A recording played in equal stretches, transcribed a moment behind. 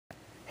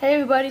Hey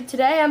everybody,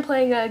 today I'm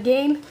playing a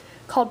game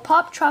called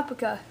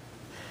Poptropica.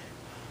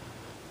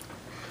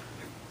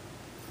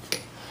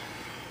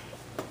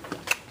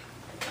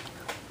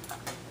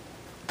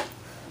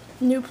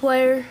 New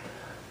player.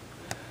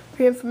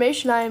 For your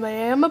information, I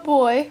am a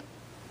boy.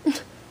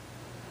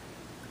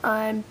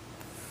 I'm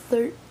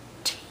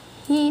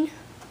 13.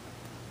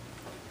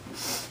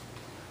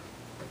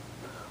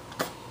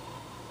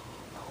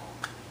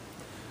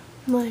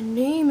 My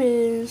name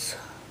is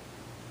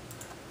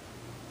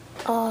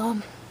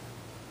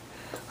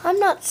I'm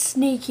not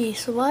Sneaky,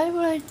 so why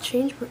would I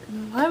change?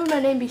 Why would my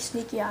name be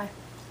Sneaky Eye?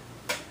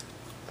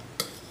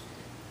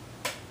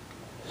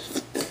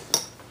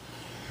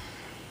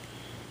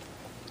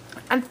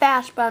 I'm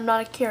fast, but I'm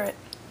not a carrot.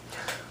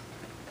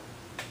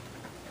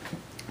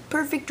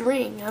 Perfect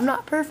ring. I'm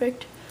not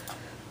perfect,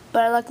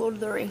 but I like Lord of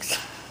the Rings.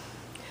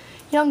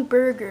 Young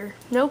burger.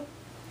 Nope.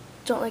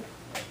 Don't like.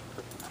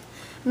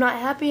 I'm not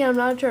happy. I'm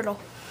not a turtle.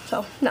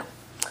 So no.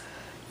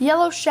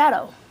 Yellow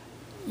shadow.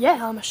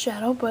 Yeah, I'm a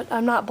shadow, but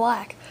I'm not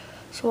black.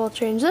 So we'll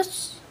change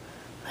this.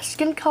 My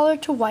skin color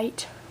to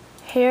white.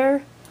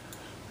 Hair.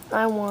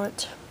 I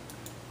want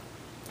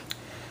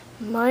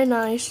my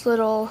nice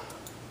little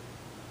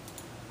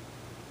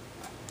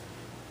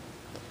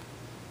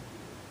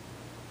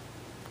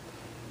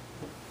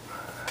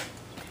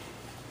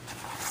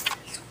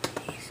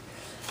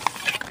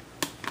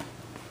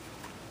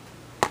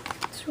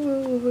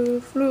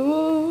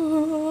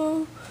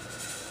flew.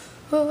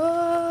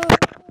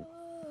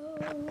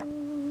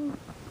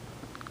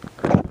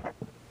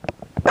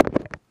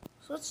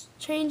 So let's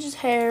change his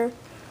hair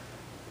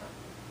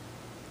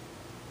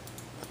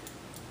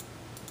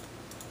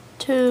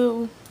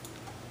to,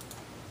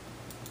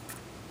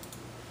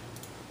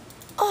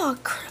 oh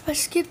crap, I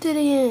skipped it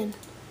again.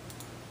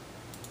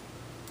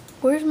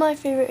 Where's my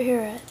favorite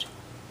hair at?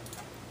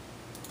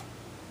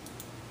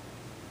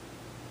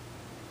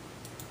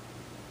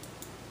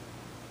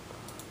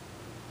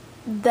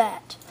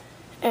 That.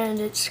 And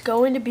it's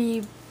going to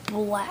be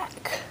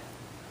black.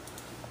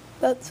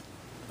 That's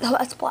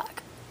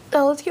black.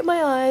 Now let's get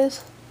my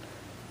eyes.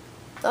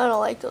 I don't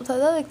like those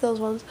eyes. I like those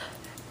ones.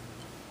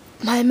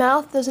 My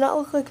mouth does not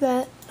look like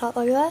that. Not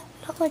like that.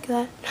 Not like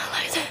that.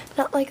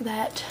 Not like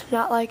that.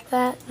 Not like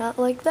that. Not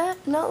like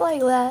that. Not like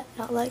that.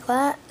 Not like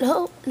that.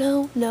 No,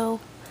 no, no,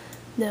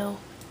 no.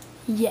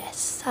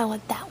 Yes, I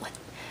want that one.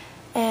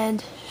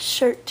 And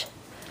shirt.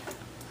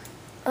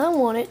 I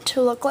want it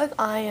to look like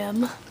I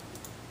am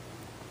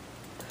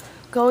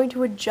going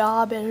to a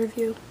job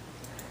interview.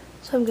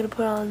 So I'm gonna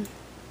put on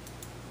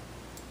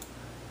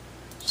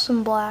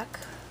some black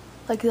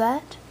like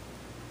that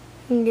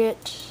and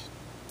get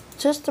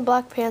just the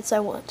black pants I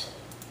want.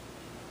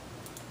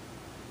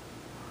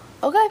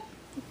 Okay,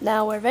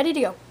 now we're ready to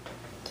go.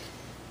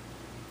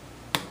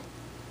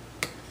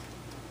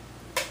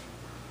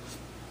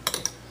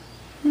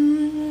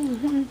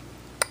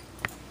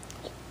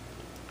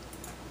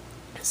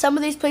 Some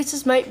of these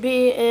places might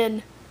be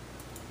in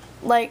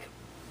like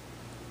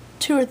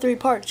 2 or 3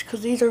 parts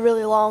because these are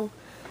really long.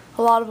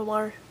 A lot of them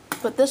are.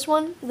 But this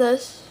one,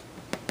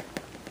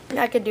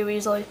 I could do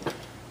easily.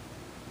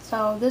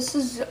 So this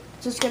is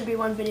just going to be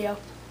one video.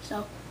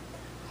 So.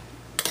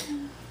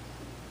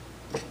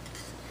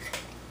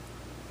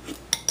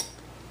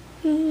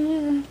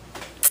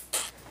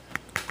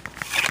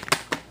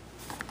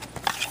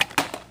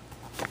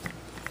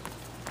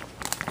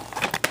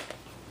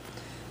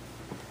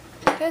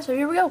 Okay, so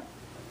here we go.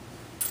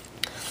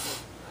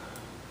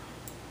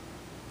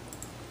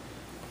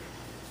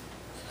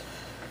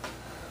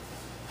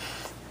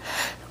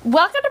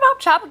 Welcome to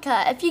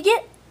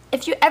Poptropica.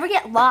 If you ever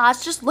get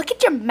lost, just look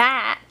at your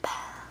map.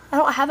 I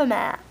don't have a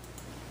map.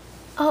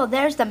 Oh,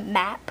 there's the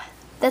map.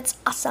 That's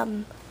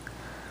awesome.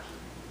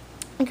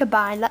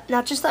 Goodbye.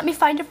 Now just let me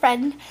find a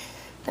friend.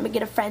 Let me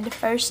get a friend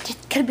first.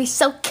 It's gonna be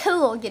so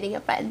cool getting a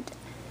friend.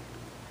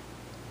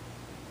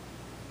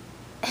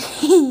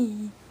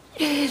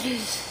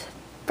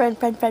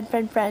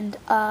 Friend.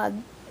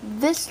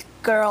 This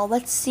girl,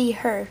 let's see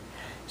her.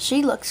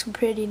 She looks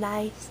pretty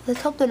nice.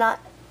 Let's hope they're not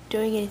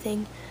doing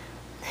anything.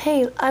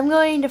 Hey, I'm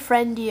going to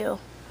friend you.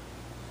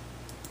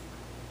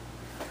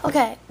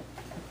 Okay.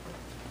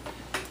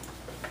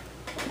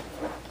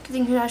 Good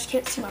thing I just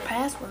can't see my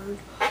password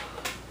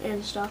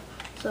and stuff.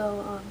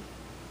 So,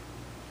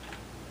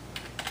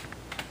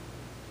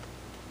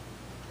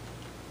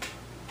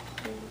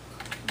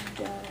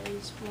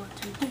 guys want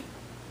to do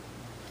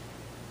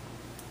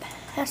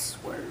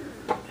password.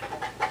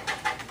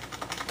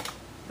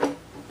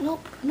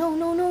 Nope. No.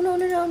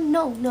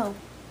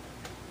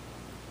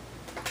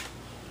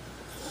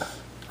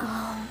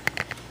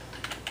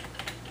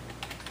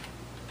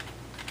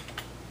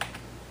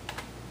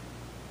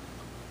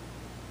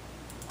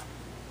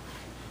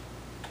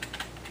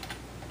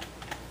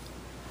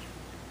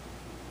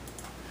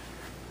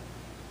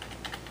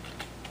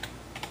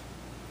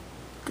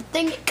 Good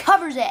thing it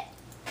covers it.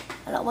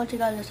 I don't want you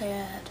guys to say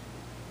it.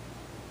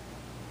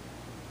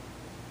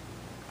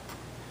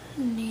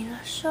 Nina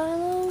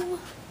Shiloh.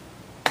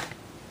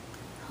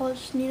 How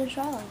much Nina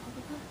Shiloh? How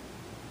about that?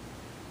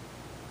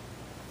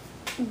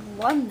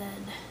 One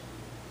then.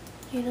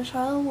 Nina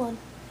Charlotte one.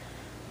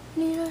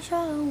 Nina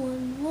Charlotte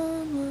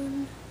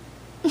one.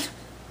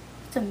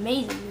 It's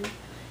amazing, dude.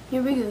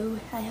 Here we go.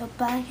 I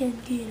hope I can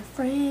get a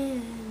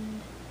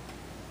friend.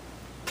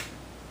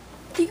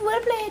 Do you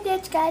want to play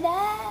that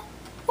skydive?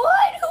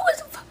 What? Who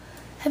was?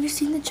 Have you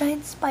seen the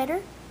giant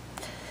spider?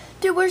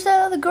 Dude, where's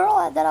that other girl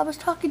at that I was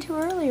talking to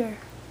earlier?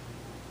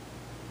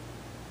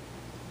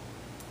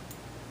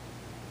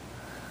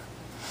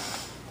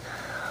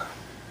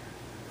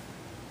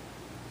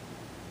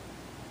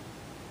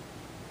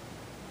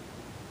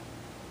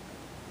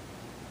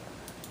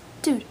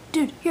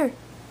 Dude, here.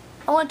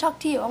 I want to talk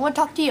to you. I want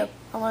to talk to you.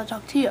 I want to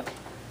talk to you.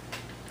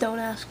 Don't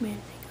ask me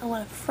anything. I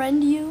want to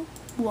friend you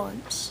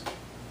once.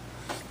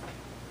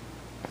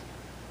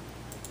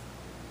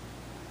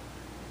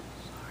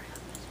 Sorry,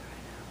 I'm busy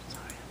right now.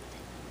 Sorry, I'm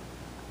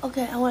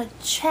busy. Okay, I want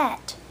to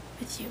chat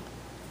with you.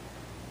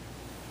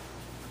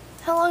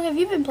 How long have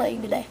you been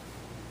playing today?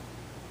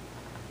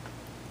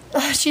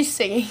 She's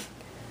singing.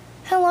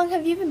 How long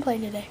have you been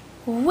playing today?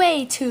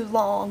 Way too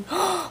long.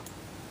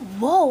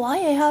 Whoa, I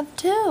have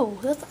too.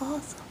 That's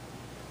awesome.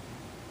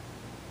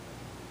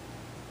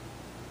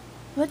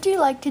 What do you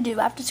like to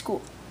do after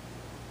school?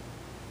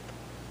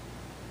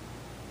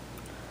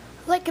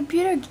 Like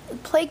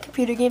play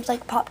computer games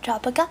like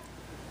Poptropica.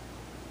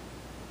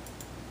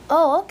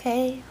 Oh,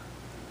 okay.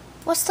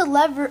 What's the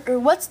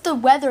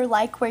weather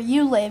like where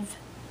you live?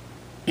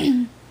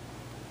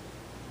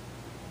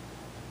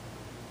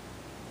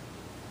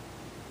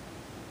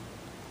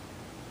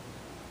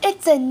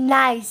 It's a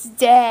nice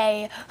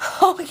day.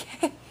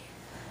 Okay.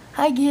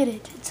 I get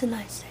it. It's a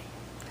nice day.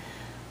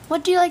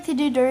 What do you like to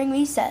do during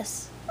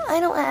recess? I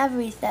don't have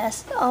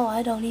recess. Oh,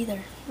 I don't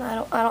either. I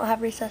don't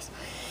have recess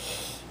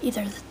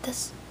either.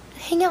 This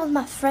hang out with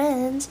my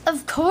friends.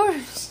 Of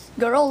course.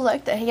 Girls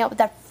like to hang out with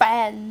their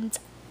friends.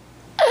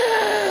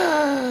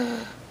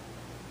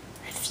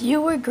 If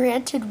you were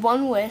granted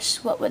one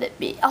wish, what would it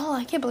be? Oh,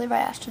 I can't believe I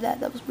asked you that.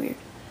 That was weird.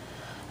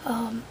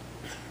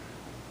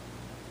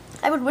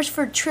 I would wish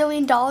for $1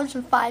 trillion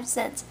and 5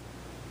 cents.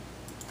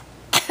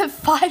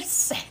 5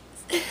 cents.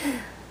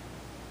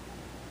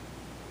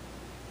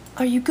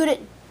 Are you good at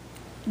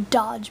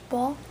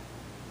dodgeball?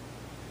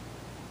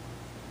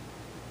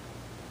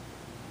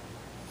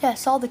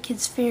 Yes, all the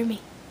kids fear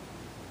me.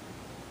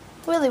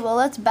 Really, well,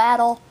 let's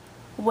battle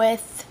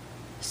with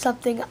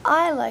something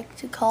I like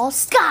to call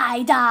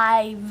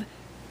skydive.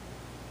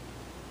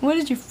 What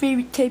is your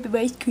favorite type of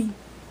ice cream?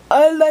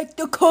 I like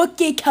the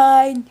cookie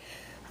kind.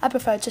 I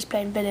prefer just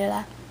plain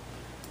vanilla.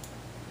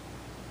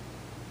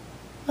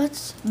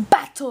 Let's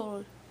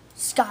battle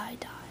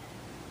skydive.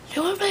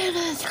 You want to play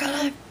another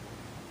skydive?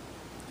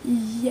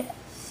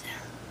 Yes.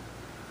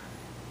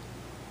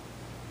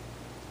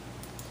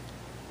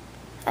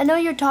 I know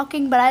you're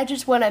talking, but I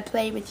just want to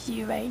play with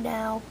you right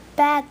now.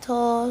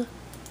 Battle.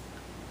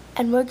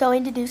 And we're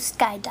going to do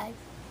skydive.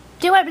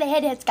 Do you want to play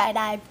head-to-head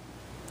skydive?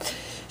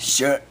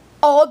 Sure,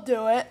 I'll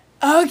do it.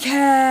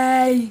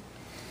 Okay.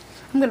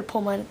 I'm going to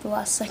pull mine at the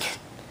last second.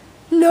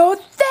 No,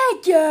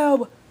 thank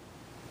you.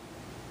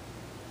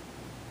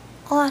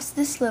 I'll ask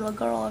this little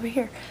girl over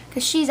here,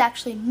 because she's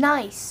actually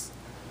nice.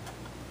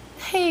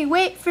 Hey,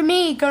 wait for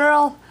me,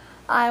 girl.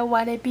 I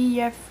want to be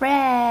your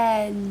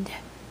friend.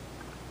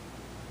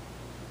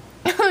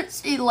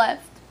 She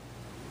left.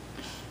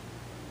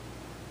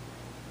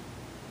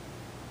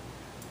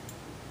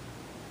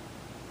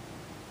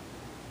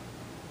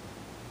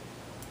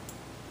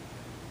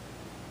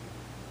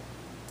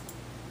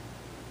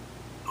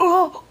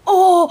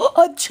 Oh,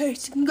 I'm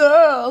chasing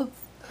girls.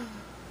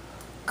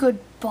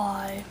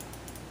 Goodbye.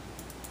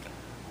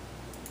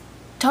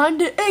 Time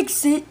to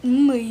exit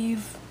and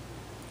leave.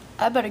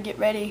 I better get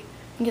ready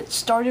and get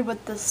started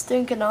with the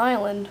stinking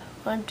island.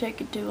 I'm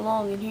taking too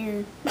long in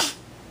here.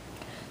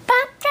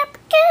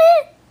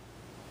 Poptropica!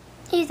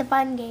 Here's a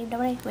fun game to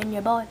play when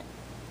you're bored.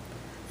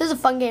 This is a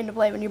fun game to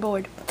play when you're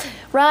bored.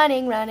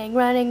 Running, running,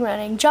 running,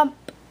 running, jump.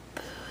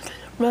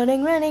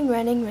 Running, running,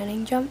 running,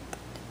 running, jump.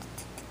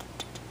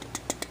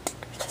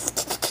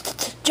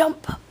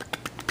 Jump.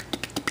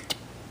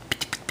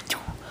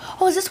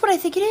 Oh, is this what I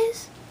think it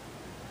is?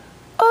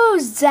 Oh,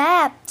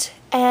 Zapped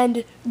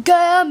and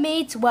Girl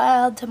Meets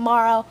World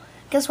tomorrow.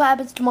 Guess what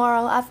happens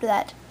tomorrow after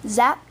that?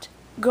 Zapped,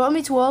 Girl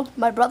Meets World,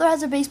 My Brother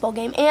Has a Baseball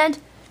Game, and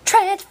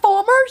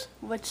Transformers,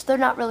 which they're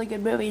not really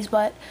good movies,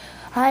 but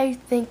I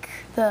think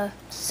the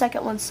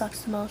second one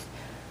sucks the most.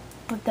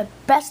 But the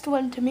best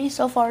one to me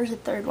so far is the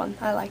third one.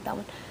 I like that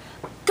one.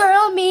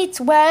 Girl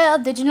Meets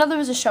World. Did you know there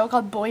was a show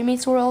called Boy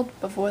Meets World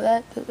before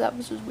that? That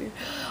was just weird.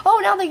 Oh,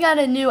 now they got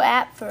a new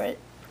app for it.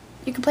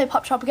 You can play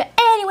Poptropica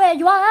anywhere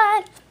you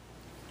want.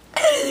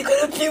 It's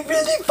gonna be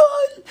really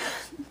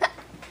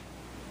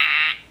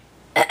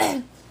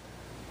fun.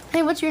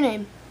 Hey, what's your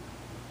name?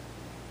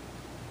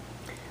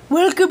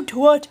 Welcome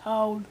to our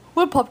town.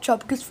 We're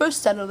Poptropica's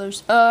first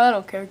settlers. I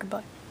don't care.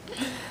 Goodbye.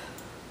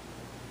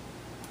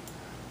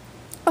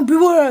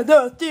 Beware,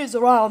 there are thieves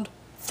around.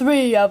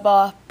 3 of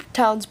our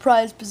town's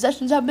prized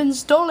possessions have been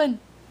stolen.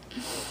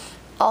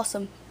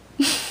 Awesome.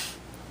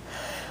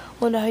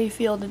 Wonder how you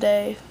feel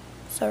today,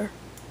 sir.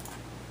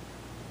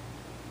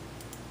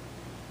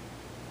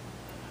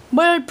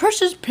 My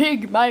precious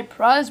pig, my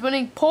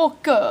prize-winning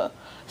polka,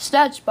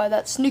 snatched by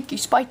that sneaky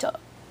spider.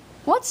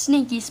 What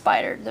sneaky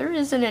spider? There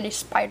isn't any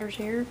spiders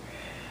here.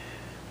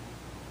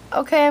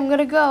 Okay, I'm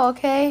gonna go,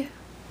 okay?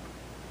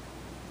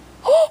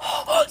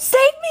 Oh,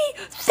 save me!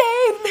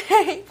 Save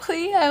me!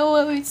 Please, I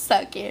will be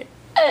stuck here.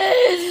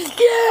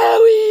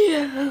 Scary!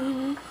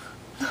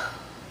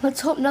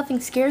 Let's hope nothing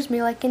scares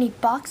me like any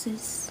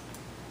boxes.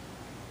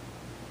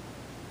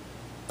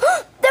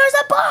 There's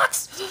a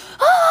box!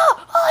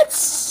 Oh, I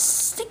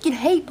stinking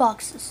hate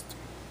boxes.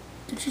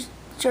 They're just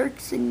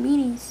jerks and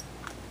meanies.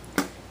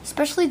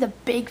 Especially the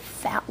big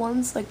fat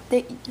ones, like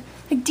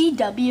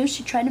DW.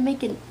 She tried to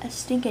make a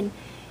stinking,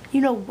 you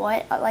know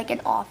what, like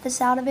an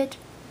office out of it,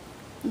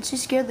 and she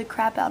scared the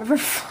crap out of her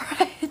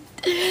friend.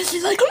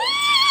 She's like,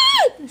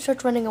 "Ah!" and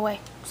starts running away.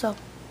 So,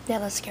 yeah,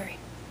 that's scary.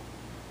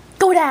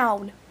 Go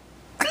down.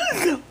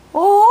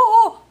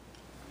 Oh,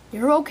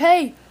 you're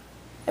okay.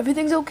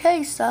 Everything's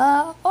okay,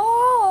 sir.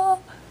 Oh,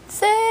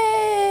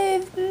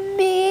 save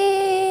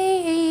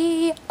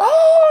me.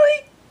 Oh,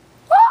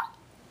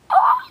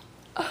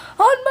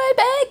 on my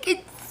back,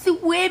 it's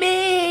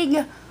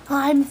swimming.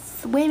 I'm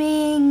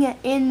swimming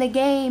in the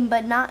game,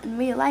 but not in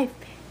real life,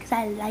 because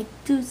I like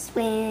to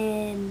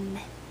swim.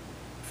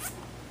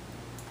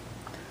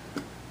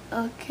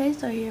 Okay,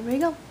 so here we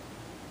go.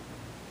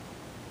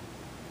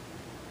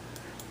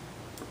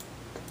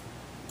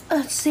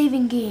 A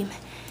saving game.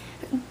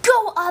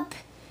 Go up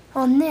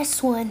on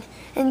this one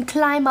and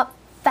climb up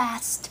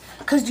fast,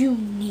 because you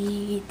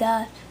need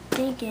the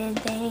thinking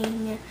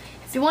thing.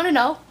 If you want to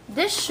know,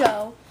 this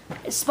show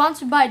is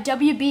sponsored by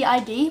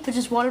WBID, which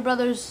is Warner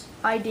Brothers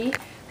ID.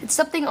 It's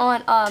something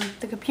on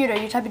the computer.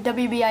 You type in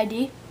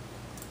WBID,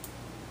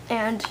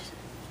 and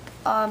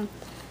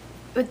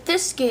with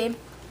this game,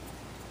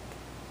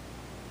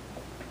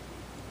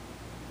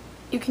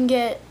 you can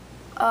get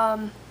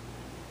Arkham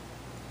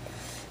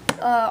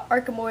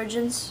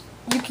Origins.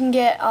 You can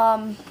get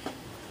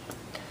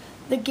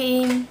the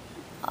game.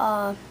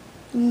 You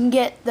can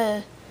get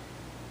the.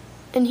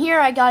 And here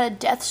I got a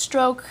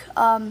Deathstroke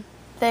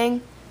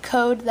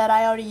code that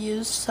I already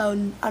used, so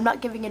I'm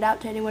not giving it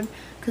out to anyone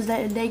because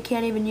they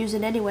can't even use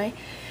it anyway.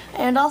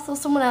 And also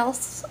someone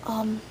else.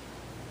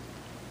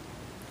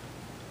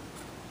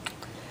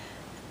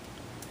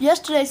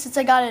 Yesterday, since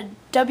I got a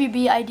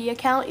WBID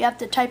account, you have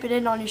to type it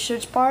in on your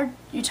search bar.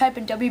 You type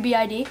in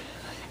WBID,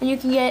 and you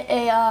can get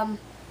a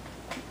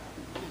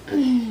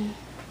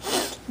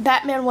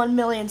Batman 1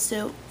 million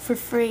suit for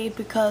free,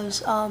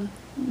 because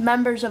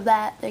members of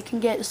that, they can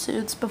get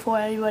suits before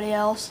anybody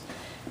else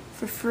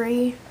for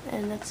free,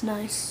 and that's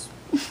nice.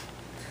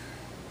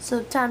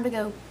 So time to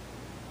go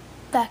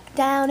back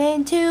down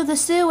into the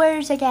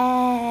sewers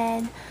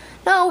again.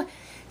 No,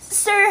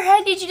 sir,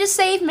 I need you to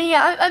save me.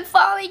 I'm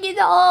falling in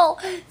the hole.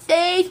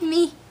 Save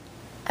me.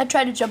 I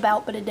tried to jump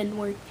out, but it didn't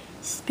work.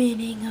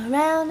 Spinning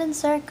around in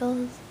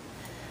circles.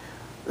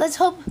 Let's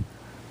hope.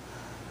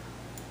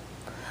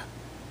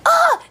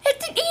 Ah,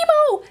 it's an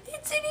emo.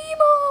 It's an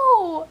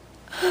emo.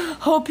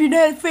 Hope you're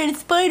not afraid of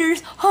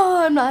spiders.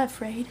 Oh, I'm not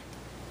afraid.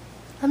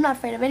 I'm not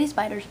afraid of any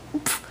spiders.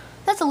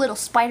 That's a little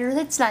spider.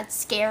 That's not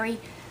scary.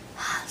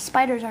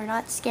 Spiders are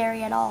not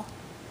scary at all.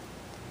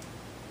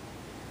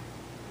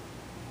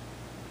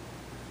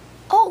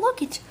 Oh,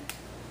 look,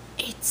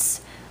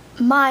 it's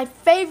my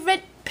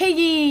favorite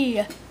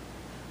piggy.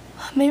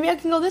 Maybe I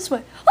can go this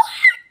way. Ah,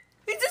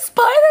 it's a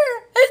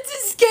spider. It's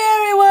a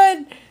scary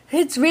one.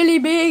 It's really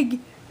big.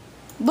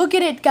 Look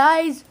at it,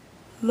 guys.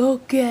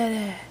 Look at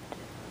it.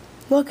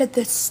 Look at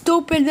this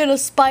stupid little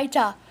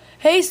spider.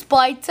 Hey,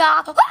 spider.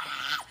 Ah!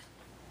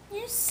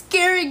 You're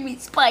scaring me,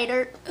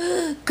 spider.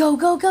 Go,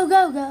 go, go,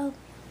 go, go.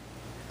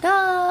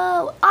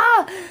 Go.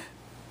 Ah!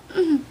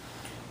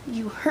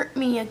 You hurt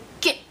me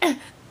again.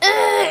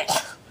 I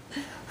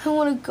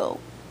want to go.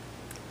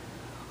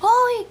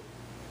 Holy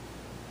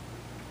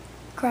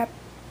crap.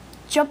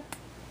 Jump.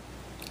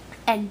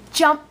 And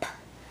jump.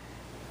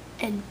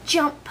 And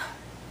jump.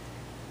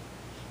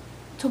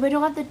 So we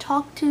don't have to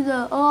talk to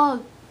the,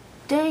 oh,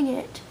 dang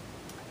it,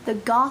 the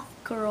goth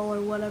girl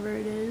or whatever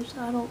it is.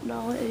 I don't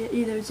know.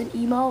 Either it's an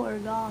emo or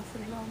goth or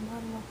something. I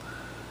don't know.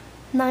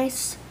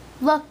 Nice.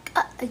 Look,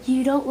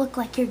 you don't look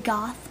like you're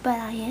goth, but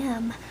I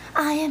am.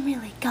 I am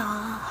really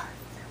goth.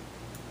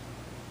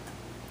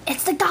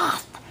 It's the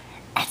goth.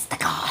 It's the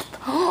goth.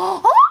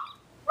 Oh,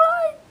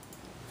 right.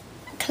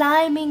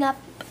 Climbing up,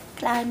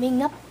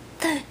 climbing up.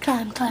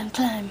 Climb, climb,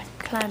 climb.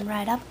 Climb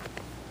right up.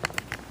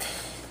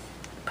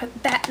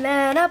 Put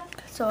Batman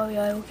up so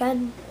you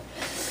can.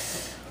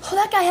 Oh,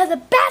 that guy has a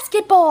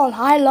basketball.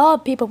 I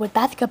love people with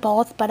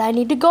basketballs, but I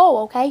need to go,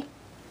 okay?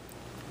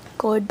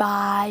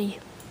 Goodbye.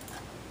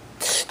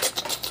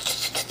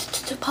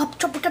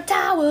 Poptropica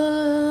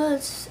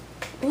Towers.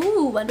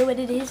 Ooh, wonder what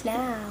it is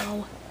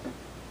now.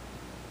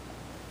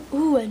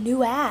 Ooh, a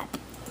new app.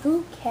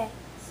 Who cares?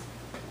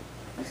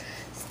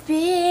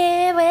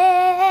 Spirit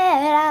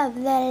of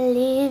the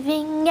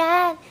living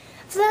God,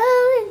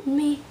 flow in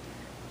me.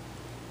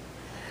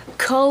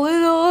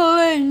 Calling all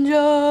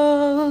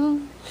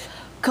angels,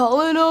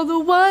 calling all the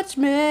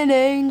watchmen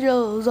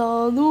angels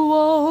on the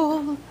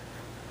wall.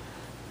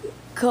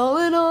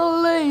 Calling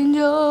all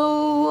angels,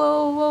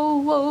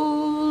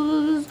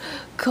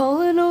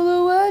 calling all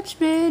the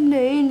watchmen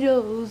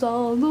angels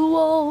on the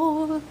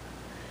wall.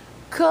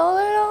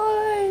 Calling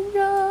all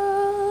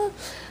angels,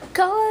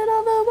 calling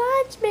all the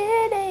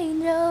watchmen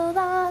angels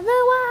on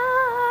the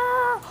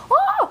wall.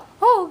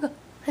 Oh,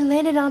 I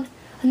landed on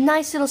a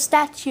nice little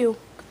statue.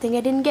 Good thing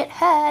I didn't get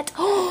hurt.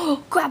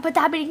 Oh, grab a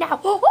dabby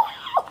now. Oh,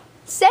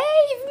 save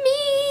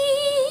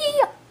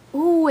me.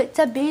 Ooh, it's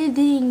a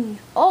building.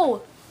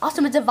 Oh,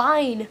 awesome, it's a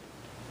vine.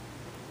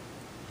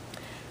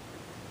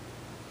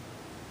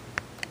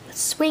 Let's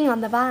swing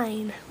on the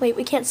vine. Wait,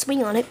 we can't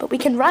swing on it, but we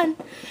can run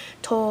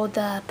toward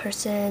the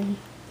person.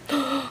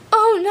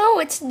 Oh no,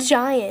 it's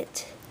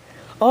giant.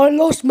 I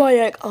lost my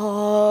egg.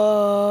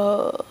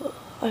 I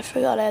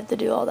forgot I had to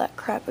do all that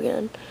crap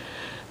again.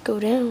 Go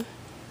down.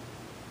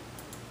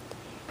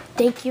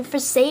 Thank you for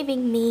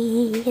saving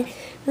me.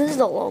 This is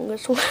the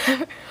longest one.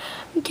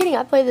 I'm kidding,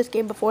 I played this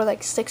game before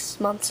like 6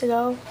 months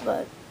ago,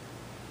 but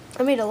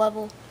I made a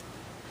level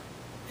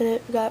and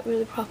it got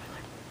really popular.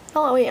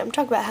 Oh wait, I'm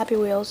talking about Happy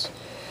Wheels.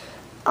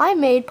 I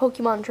made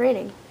Pokemon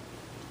Training.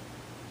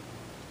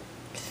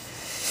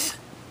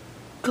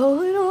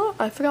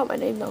 I forgot my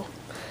name though.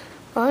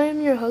 I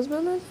am your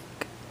husband, I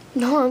think?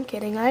 No, I'm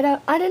kidding. I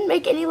didn't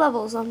make any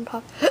levels on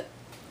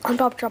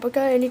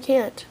Poptropica, and you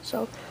can't.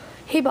 So,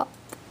 hey Bob.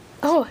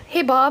 Oh,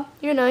 hey Bob,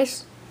 you're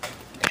nice.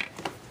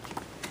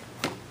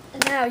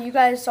 Now you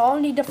guys all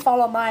need to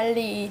follow my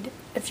lead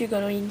if you're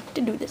going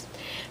to do this.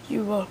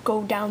 You will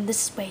go down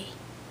this way.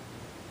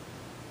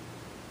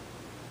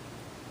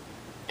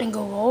 And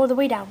go all the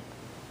way down.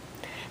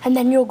 And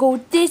then you'll go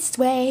this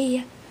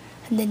way.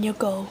 And then you'll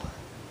go.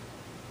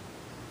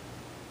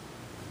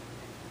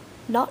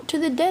 Not to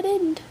the dead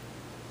end.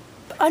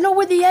 But I know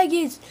where the egg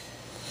is.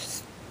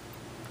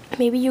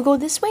 Maybe you go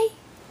this way?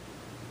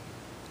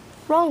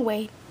 Wrong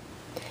way.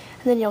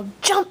 And then you'll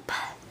jump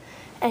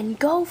and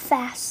go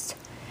fast.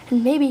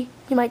 And maybe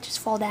you might just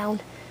fall down.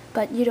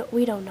 But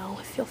we don't know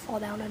if you'll fall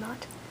down or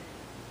not.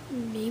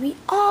 Maybe.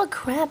 Oh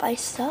crap, I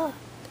suck.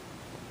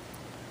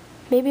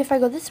 Maybe if I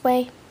go this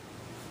way.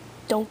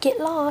 Don't get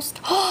lost.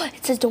 Oh,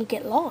 it says don't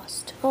get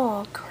lost.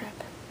 Oh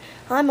crap.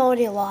 I'm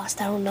already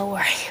lost. I don't know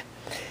where I am.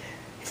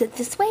 Is it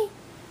this way?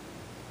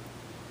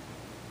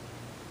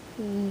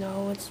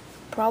 No, it's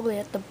probably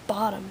at the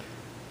bottom.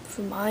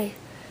 For my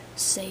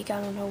sake, I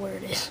don't know where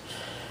it is.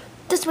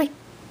 This way.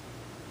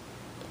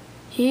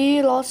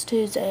 He lost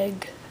his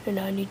egg, and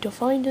I need to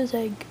find his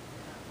egg,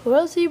 or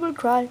else he will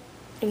cry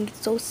and get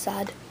so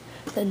sad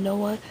that no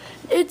one.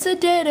 It's a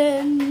dead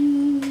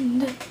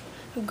end.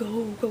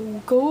 Go, go,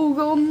 go, go,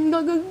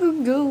 go, go, go,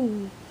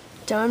 go.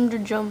 Time to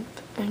jump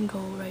and go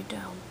right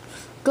down.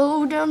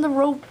 Go down the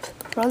rope.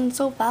 Run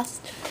so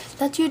fast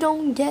that you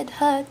don't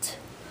get hurt.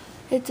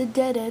 It's a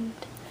dead end.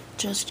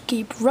 Just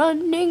keep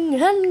running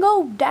and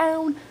go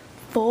down,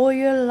 for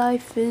your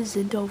life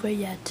isn't over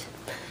yet.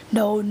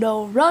 No,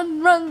 no,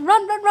 run, run,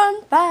 run, run,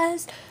 run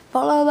fast.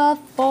 Follow the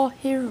 4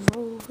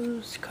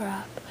 heroes.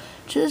 Crap.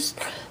 Just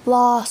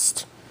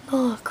lost.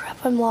 Oh,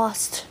 crap, I'm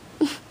lost.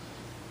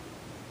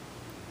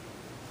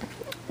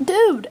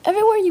 Dude,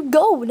 everywhere you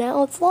go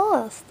now, it's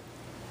lost.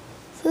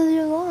 It says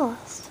you're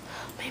lost.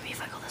 Maybe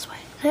if I go this way.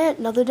 Hey,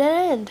 another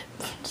dead end.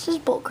 This is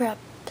bullcrap.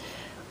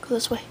 Go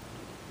this way.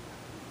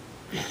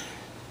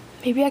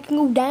 Maybe I can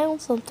go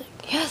down something.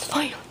 Yes,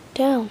 fine.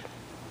 Down.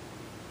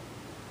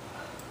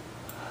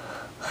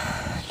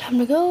 Time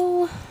to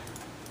go.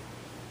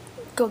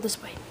 Go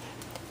this way.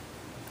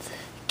 It's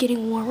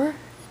getting warmer.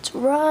 It's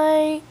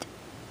right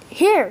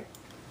here.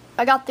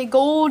 I got the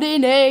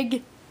golden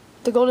egg.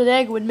 The golden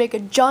egg would make a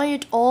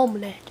giant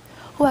omelet.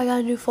 Oh, I got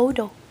a new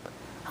photo.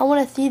 I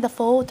want to see the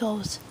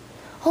photos.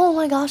 Oh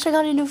my gosh, I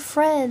got a new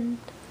friend.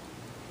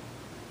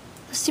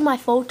 Let's see my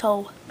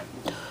photo.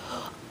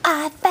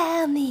 I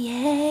found the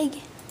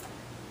egg.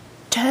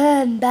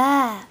 Turn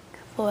back.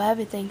 For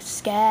everything's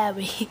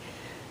scary.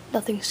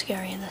 Nothing's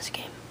scary in this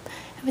game.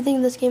 Everything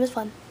in this game is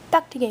fun.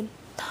 Back to game.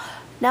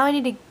 Now I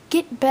need to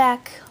get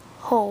back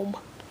home.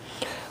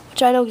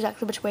 Which I know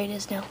exactly which way it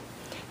is now.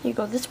 You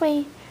go this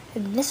way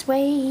and this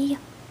way.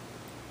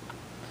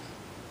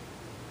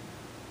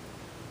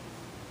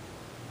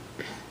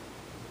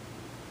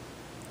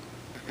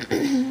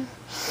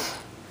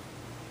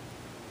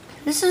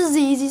 This is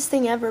the easiest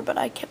thing ever, but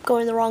I kept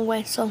going the wrong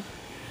way, so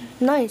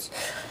nice.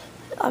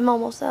 I'm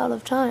almost out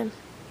of time.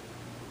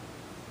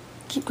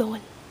 Keep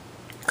going.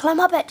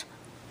 Climb up it,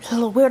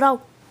 little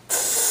weirdo.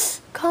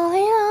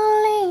 Calling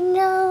all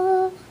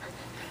angels,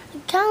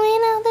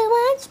 calling all the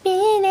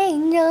watchmen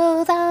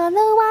angels on the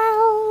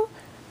wall.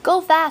 Go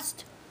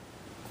fast.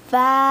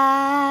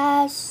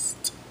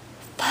 Fast.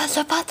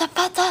 Faster, faster,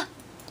 faster.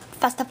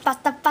 Faster,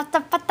 faster,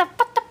 faster, faster,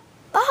 faster.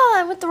 Ah,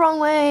 I went the wrong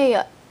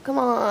way. Come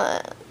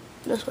on.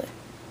 This way.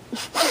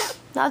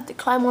 Now I have to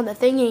climb on the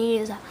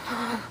thingies.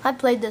 I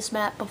played this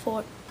map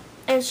before.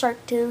 And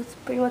Shark Tooth,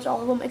 pretty much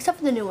all of them, except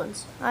for the new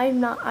ones. I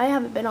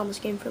haven't been on this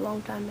game for a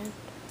long time, man.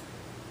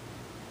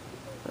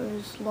 I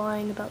was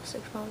lying about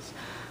 6 months.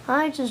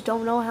 I just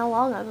don't know how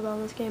long I've been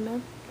on this game,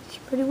 man. It's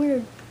pretty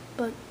weird,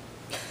 but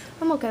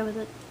I'm okay with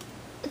it.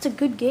 It's a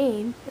good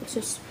game. It's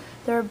just,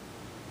 there are a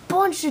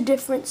bunch of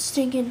different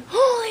stinking,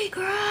 holy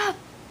crap,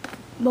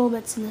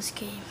 moments in this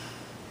game.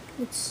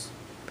 It's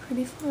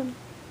pretty fun,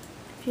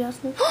 if you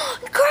ask me.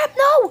 Crap,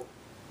 no!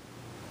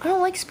 I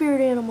don't like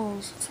spirit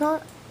animals. It's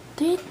not,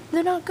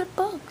 they're not good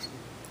bugs.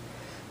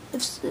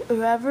 If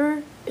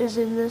whoever is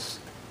in this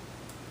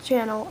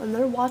channel and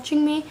they're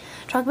watching me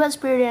talk about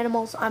spirit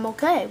animals, I'm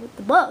okay with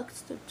the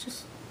bugs. They're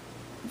just,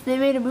 if they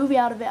made a movie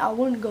out of it, I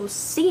wouldn't go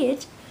see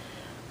it.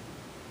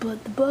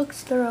 But the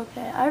books, they're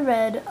okay. I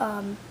read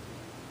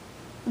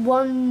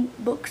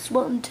books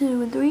 1,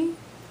 2, and 3.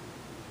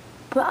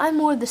 But I'm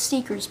more the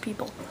Seekers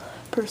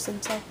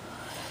person, so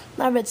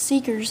I read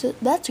Seekers.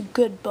 That's a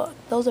good book.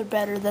 Those are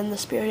better than the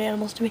spirit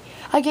animals to me.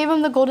 I gave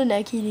him the golden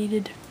egg he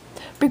needed.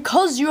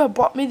 Because you have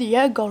brought me the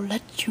egg, I'll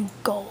let you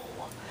go.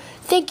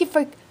 Thank you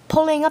for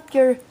pulling up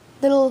your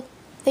little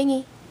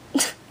thingy.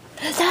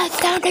 That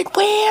sounded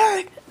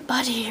weird.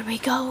 But here we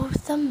go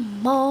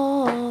some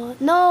more.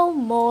 No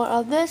more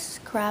of this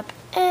crap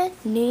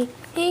anymore.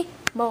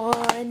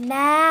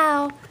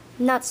 Now,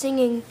 I'm not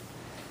singing.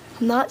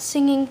 I'm not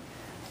singing.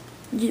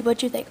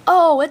 What you think?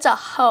 Oh, it's a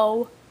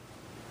hoe.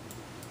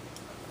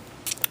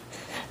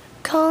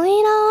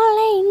 Calling all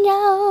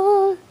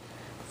angels.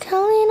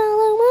 Calling all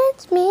the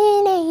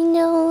watchmen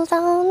angels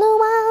on the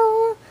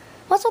wall.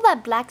 What's all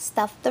that black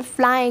stuff? They're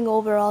flying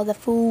over all the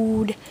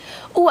food.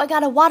 Oh, I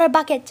got a water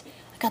bucket.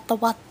 I got the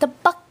water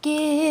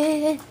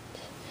bucket.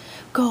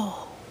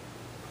 Go.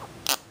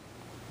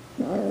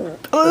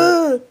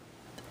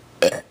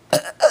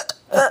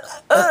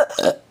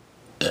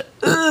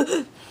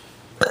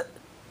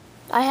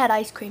 I had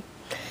ice cream,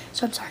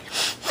 so I'm sorry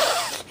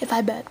if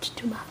I burped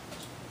too much.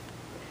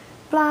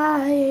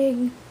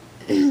 Flying,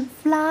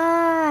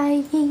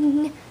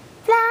 flying,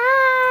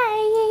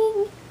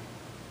 flying.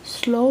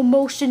 Slow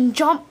motion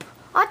jump,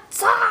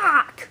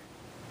 attack.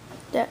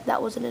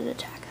 That wasn't an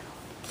attack at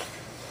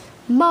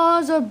all.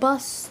 Mars or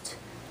bust,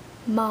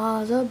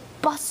 Mars or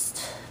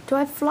bust. Do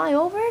I fly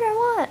over it or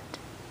what?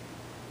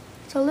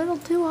 It's a little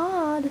too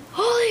hard.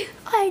 Holy,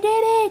 I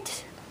did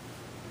it.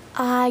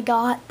 I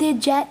got the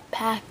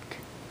jetpack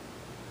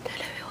that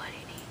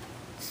everybody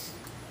needs.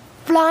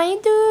 Flying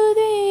through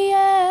the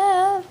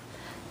air,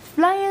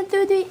 flying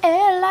through the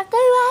air like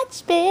a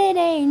watchman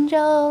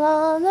angel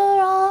on the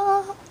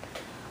rock.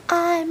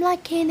 I'm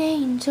like an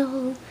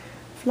angel,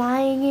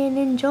 flying and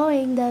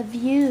enjoying the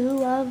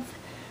view of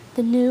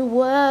the new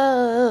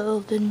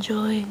world,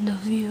 enjoying the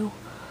view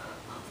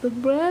of the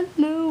brand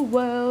new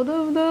world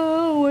of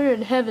the... We're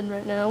in heaven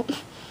right now.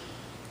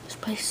 This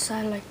place,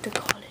 I like to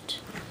call it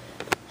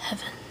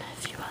heaven,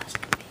 if you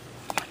ask me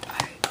what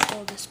I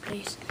call this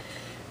place.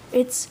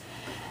 It's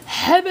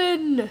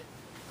heaven!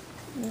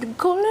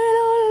 Calling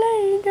all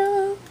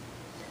angels,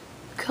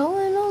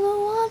 calling all the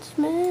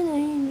watchmen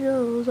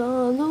angels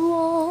on the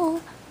wall.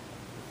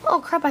 Oh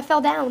crap, I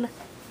fell down.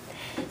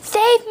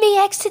 Save me,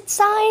 exit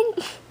sign!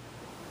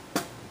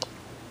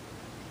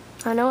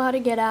 I know how to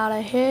get out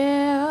of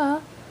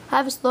here. I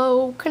have a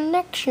slow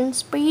connection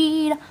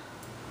speed.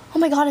 Oh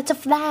my god, it's a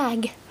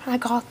flag.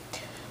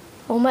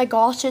 Oh my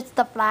gosh, it's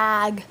the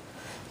flag.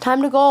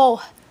 Time to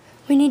go.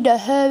 We need to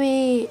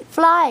hurry.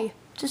 Fly.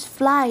 Just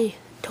fly.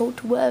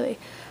 Don't worry.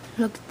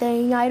 Look,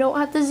 dang, I don't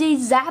have to see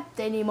Zapped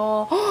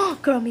anymore.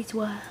 Girl Meets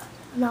World.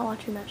 I'm not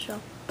watching that show.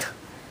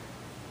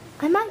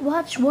 I might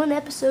watch one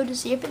episode to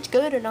see if it's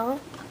good or not.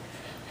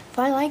 If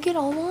I like it,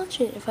 I'll watch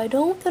it. If I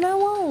don't, then I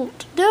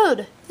won't.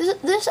 Dude,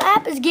 this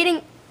app is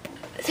getting...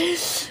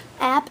 This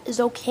app is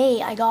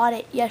okay. I got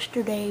it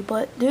yesterday,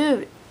 but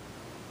dude,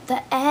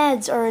 the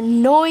ads are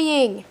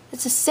annoying.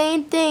 It's the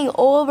same thing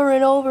over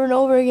and over and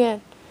over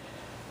again.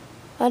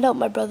 I'd help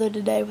my brother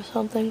today with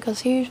something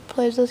because he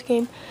plays this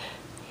game.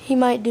 He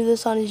might do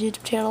this on his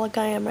YouTube channel like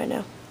I am right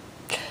now.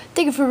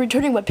 Thank you for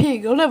returning my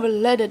pig. I'll never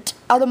let it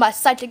out of my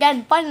sight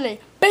again. Finally,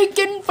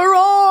 bacon for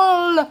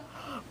all.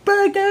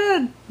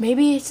 Bacon!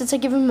 Maybe since I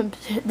give him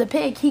the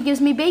pig, he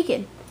gives me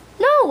bacon.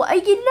 No, I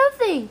get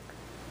nothing.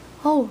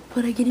 Oh,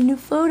 but I get a new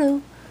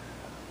photo.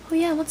 Oh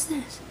yeah, what's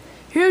this?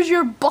 Here's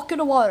your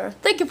bucket of water.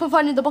 Thank you for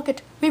finding the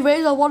bucket. We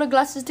raise our water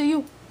glasses to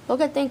you.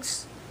 Okay,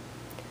 thanks.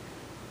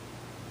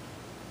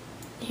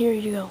 Here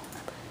you go.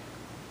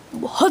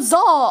 Huzzah!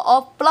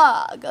 A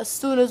flag. As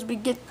soon as we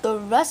get the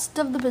rest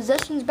of the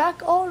possessions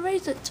back, I'll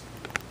raise it.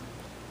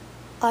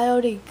 I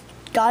already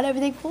got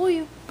everything for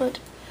you, but...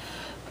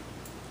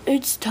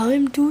 It's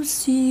time to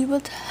see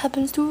what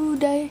happens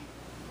today.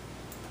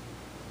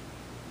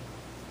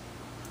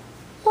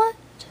 What?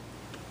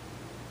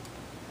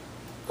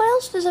 What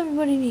else does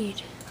everybody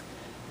need?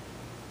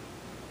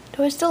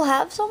 Do I still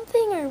have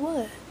something or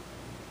what?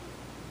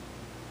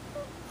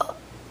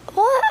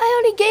 What?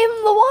 I already gave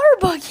him the water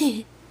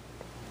bucket.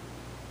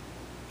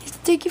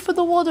 Thank you for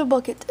the water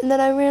bucket. And then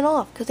I ran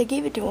off because I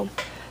gave it to him.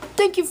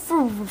 Thank you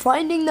for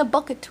finding the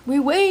bucket. We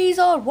raise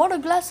our water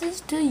glasses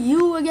to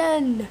you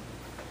again.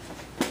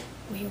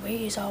 We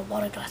raise our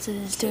water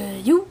glasses to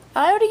you.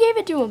 I already gave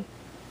it to him.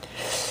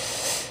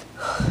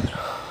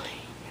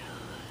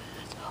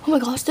 my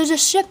gosh, there's a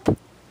ship.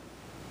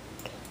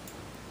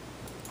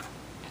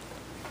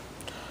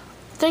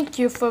 Thank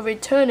you for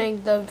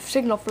returning the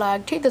signal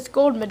flag. Take this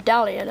gold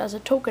medallion as a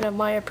token of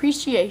my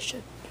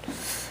appreciation.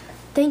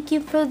 Thank you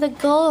for the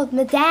gold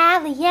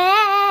medallion.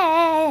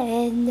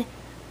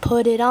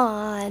 Put it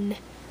on.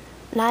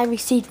 And I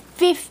received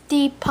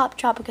 50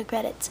 Poptropica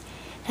credits.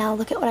 Now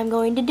look at what I'm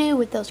going to do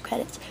with those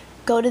credits.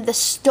 Go to the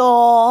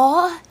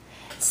store,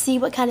 see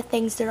what kind of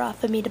things they're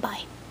offering me to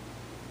buy.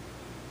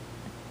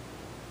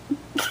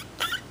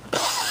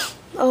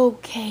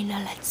 Okay, now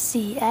let's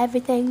see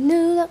everything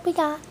new that we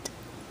got.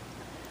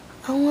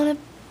 I want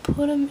to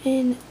put them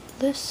in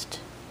list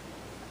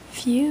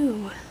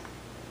view.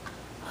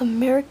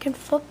 American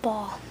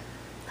football.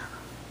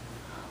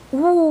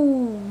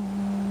 Ooh.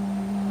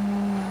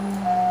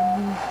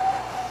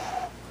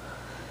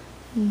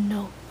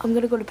 No, I'm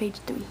gonna go to page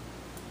 3.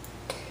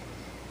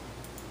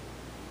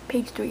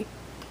 Page 3.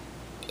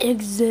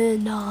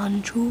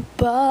 Xenon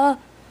Trooper.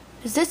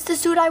 Is this the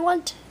suit I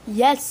want?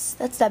 Yes,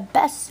 that's the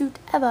best suit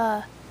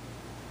ever.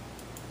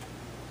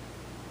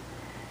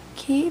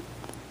 Keep.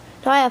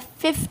 Now I have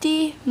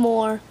 50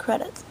 more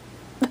credits.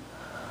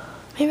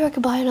 Maybe I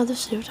could buy another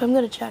suit. I'm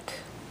gonna check.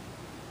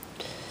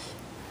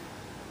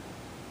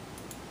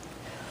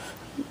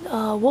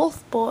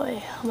 Wolf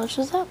Boy. How much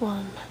is that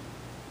one?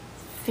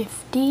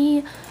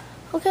 50.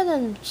 Okay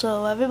then.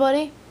 So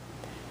everybody,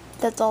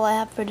 that's all I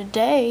have for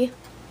today.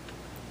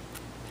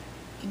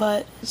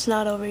 But it's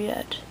not over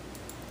yet.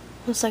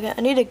 1 second.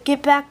 I need to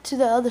get back to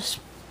the other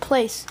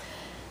place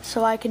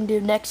so I can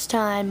do next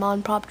time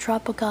on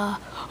Poptropica.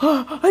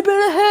 I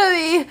better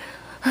hurry.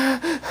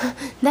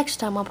 Next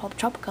time on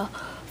Poptropica.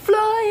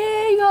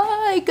 Flying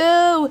I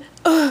go.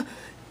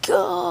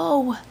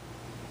 Go.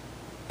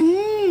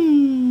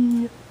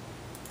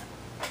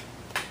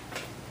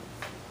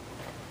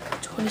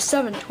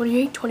 27,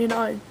 28,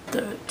 29,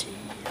 30.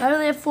 I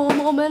only have 4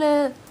 more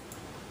minutes.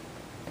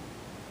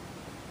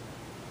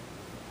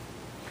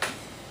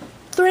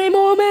 3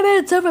 more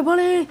minutes,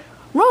 everybody.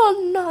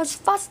 Run as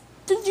fast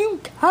as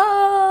you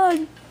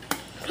can.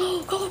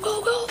 Go, go,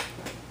 go, go.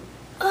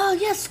 Oh,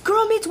 yes,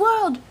 Girl Meets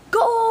World.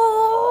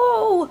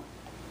 Go.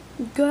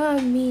 Girl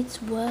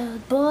meets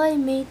world, boy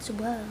meets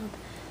world.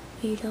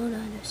 We don't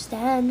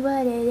understand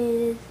what it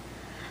is.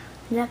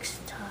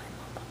 Next time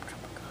on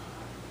Poptropica.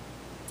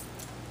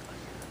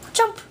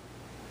 Jump!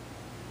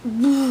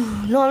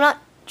 No, I'm not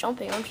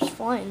jumping, I'm just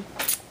flying.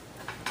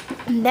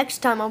 Next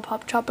time on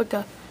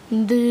Poptropica.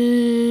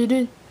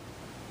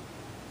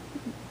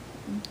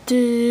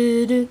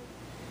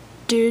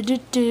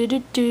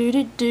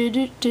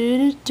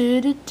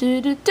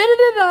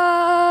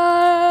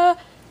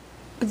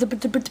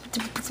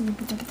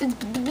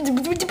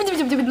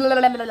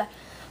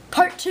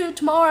 Part 2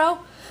 tomorrow,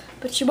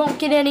 but you won't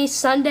get any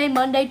Sunday,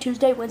 Monday,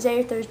 Tuesday, Wednesday,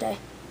 or Thursday,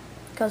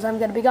 because I'm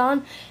gonna be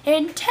gone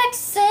in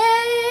Texas.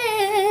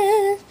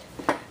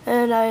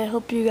 And I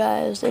hope you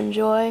guys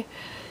enjoy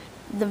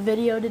the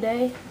video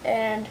today,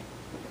 and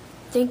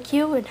thank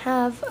you, and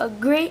have a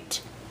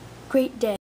great day.